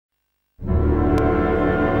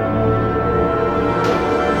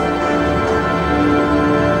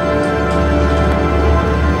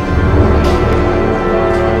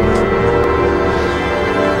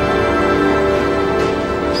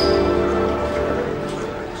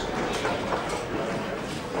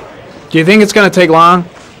Do you think it's gonna take long?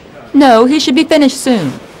 No, he should be finished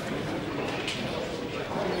soon.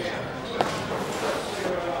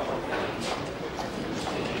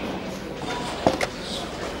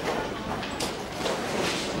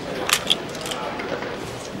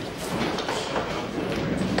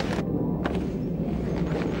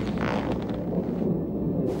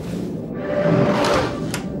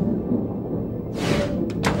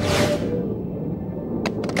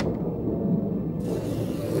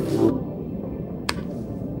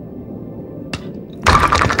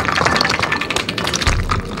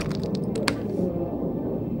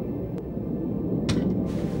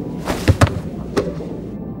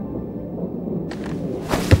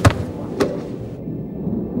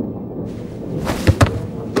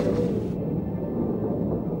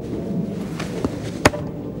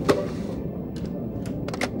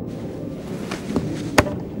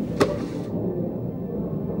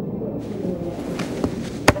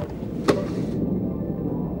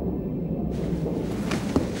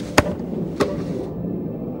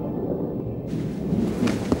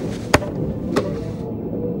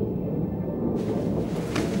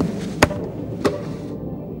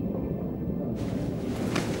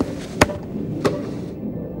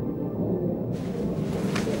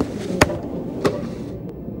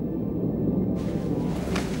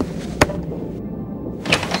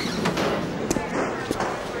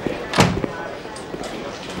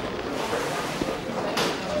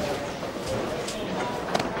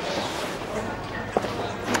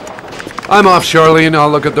 I'm off, Charlene. I'll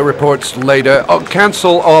look at the reports later. Oh,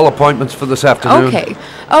 cancel all appointments for this afternoon. Okay.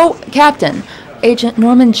 Oh, Captain, Agent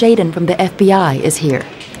Norman Jayden from the FBI is here.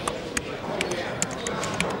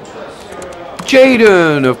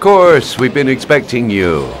 Jayden, of course. We've been expecting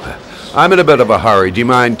you. I'm in a bit of a hurry. Do you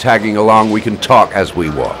mind tagging along? We can talk as we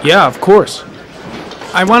walk. Yeah, of course.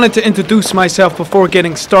 I wanted to introduce myself before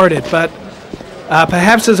getting started, but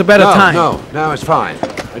perhaps there's a better time. No, it's fine.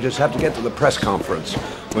 I just have to get to the press conference.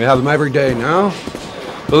 We have them every day now.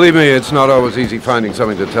 Believe me, it's not always easy finding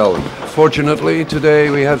something to tell them. Fortunately, today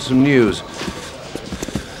we have some news.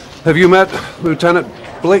 Have you met Lieutenant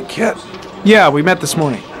Blake yet? Yeah, we met this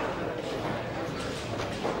morning.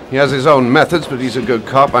 He has his own methods, but he's a good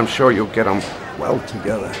cop. I'm sure you'll get on well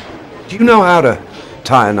together. Do you know how to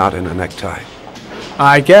tie a knot in a necktie?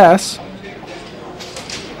 I guess.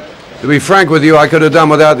 To be frank with you, I could have done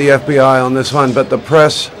without the FBI on this one, but the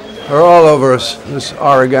press are all over us. This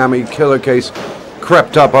origami killer case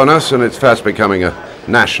crept up on us, and it's fast becoming a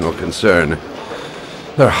national concern.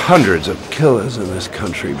 There are hundreds of killers in this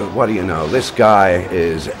country, but what do you know? This guy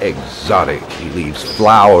is exotic. He leaves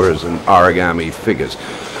flowers and origami figures.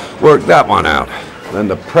 Work that one out. Then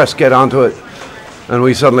the press get onto it, and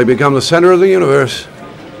we suddenly become the center of the universe.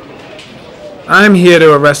 I'm here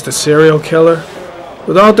to arrest a serial killer.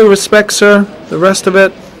 With all due respect, sir, the rest of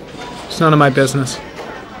it, it's none of my business.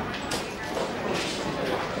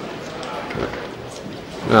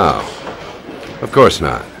 No, of course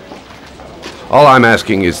not. All I'm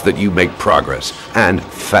asking is that you make progress, and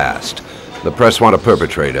fast. The press want a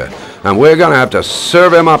perpetrator, and we're gonna have to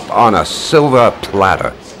serve him up on a silver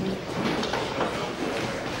platter.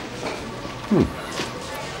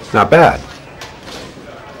 Not bad.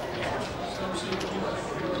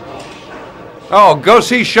 Oh, go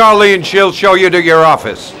see Charlene. She'll show you to your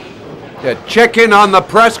office. Yeah, check in on the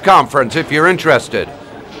press conference if you're interested.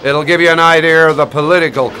 It'll give you an idea of the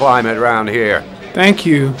political climate around here. Thank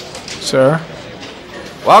you, sir.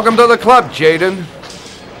 Welcome to the club, Jayden.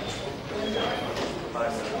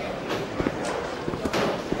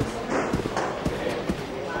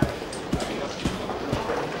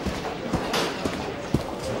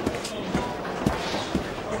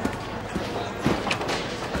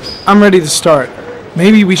 I'm ready to start.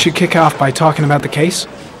 Maybe we should kick off by talking about the case?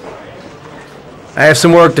 I have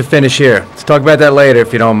some work to finish here. Let's talk about that later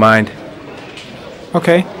if you don't mind.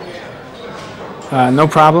 Okay. No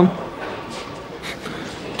problem.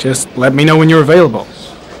 Just let me know when you're available.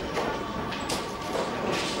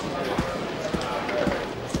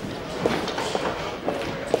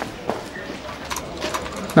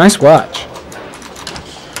 Nice watch.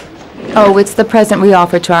 Oh, it's the present we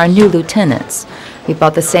offer to our new lieutenants. We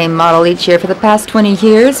bought the same model each year for the past 20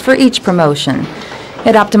 years for each promotion.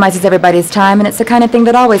 It optimizes everybody's time, and it's the kind of thing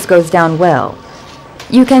that always goes down well.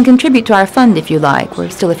 You can contribute to our fund if you like. We're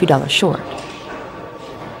still a few dollars short.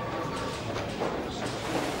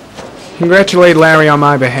 Congratulate Larry on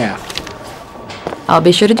my behalf. I'll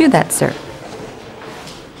be sure to do that, sir.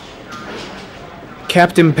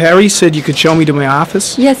 Captain Perry said you could show me to my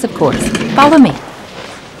office? Yes, of course. Follow me.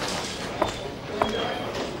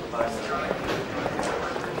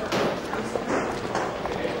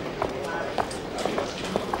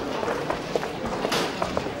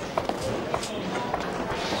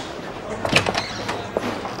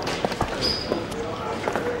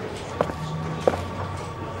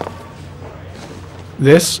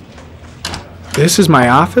 This is my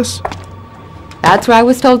office? That's where I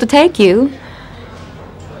was told to take you.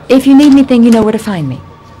 If you need anything, you know where to find me.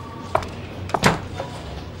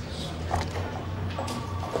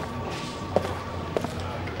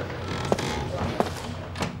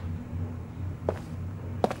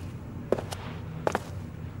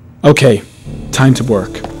 Okay, time to work.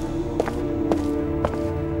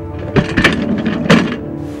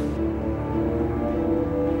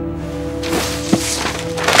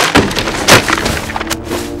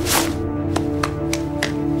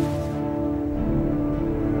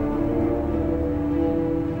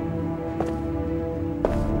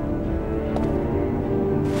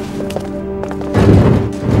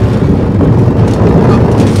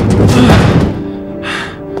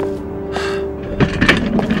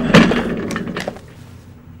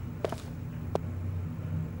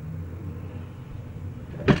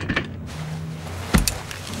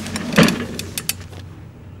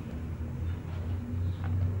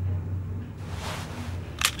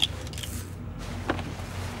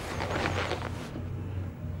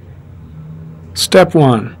 Step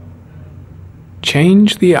 1.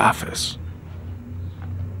 Change the office.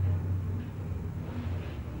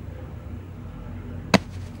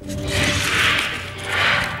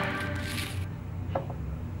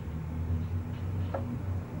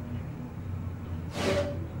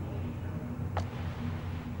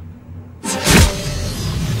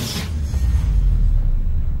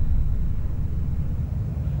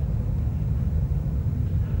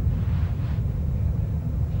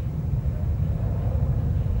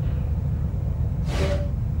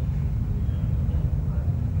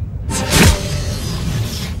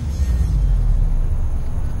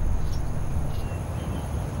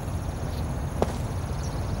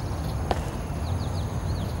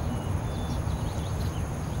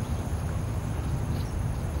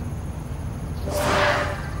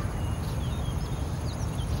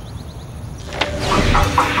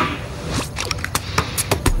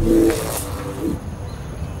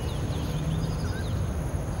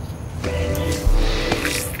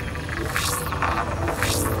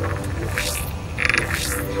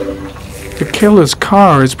 The killer's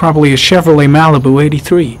car is probably a Chevrolet Malibu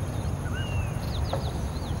 83.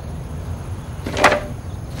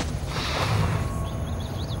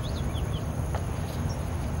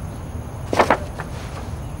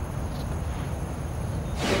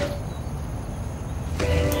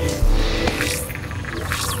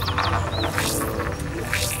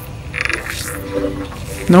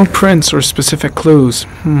 No prints or specific clues.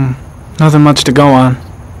 Nothing much to go on.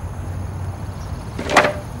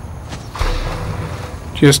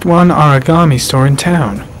 Just one origami store in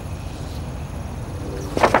town.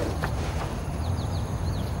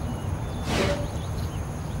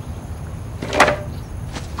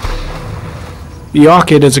 The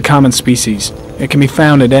orchid is a common species. It can be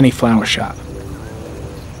found at any flower shop.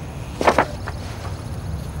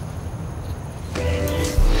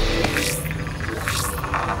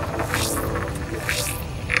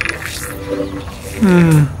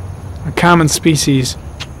 A common species.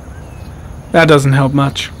 That doesn't help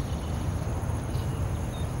much.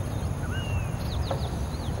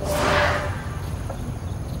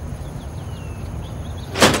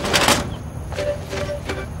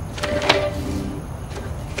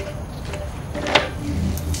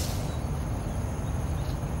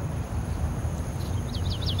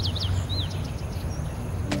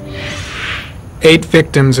 Eight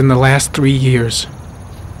victims in the last 3 years.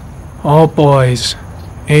 All boys,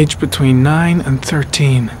 aged between 9 and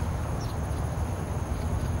 13.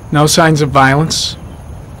 No signs of violence.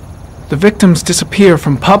 The victims disappear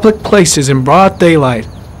from public places in broad daylight.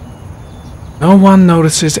 No one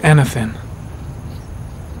notices anything.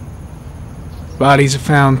 Bodies are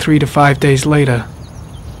found 3 to 5 days later,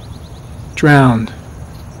 drowned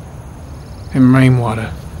in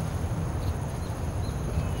rainwater.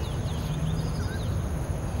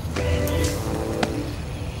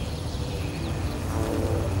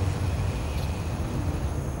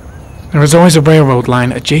 There is always a railroad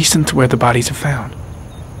line adjacent to where the bodies are found.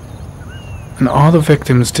 And all the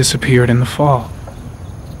victims disappeared in the fall.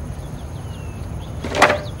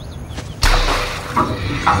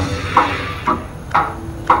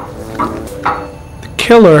 The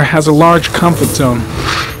killer has a large comfort zone.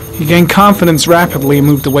 He gained confidence rapidly and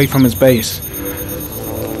moved away from his base.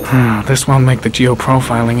 This won't make the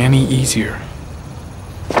geoprofiling any easier.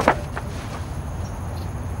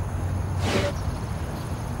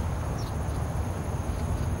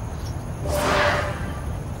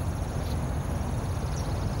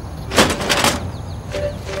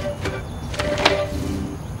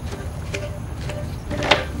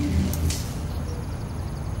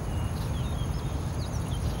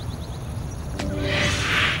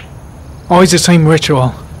 Always the same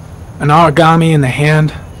ritual. An origami in the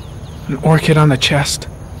hand, an orchid on the chest.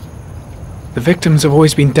 The victims have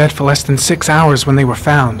always been dead for less than 6 hours when they were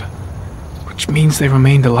found, which means they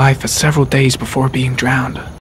remained alive for several days before being drowned.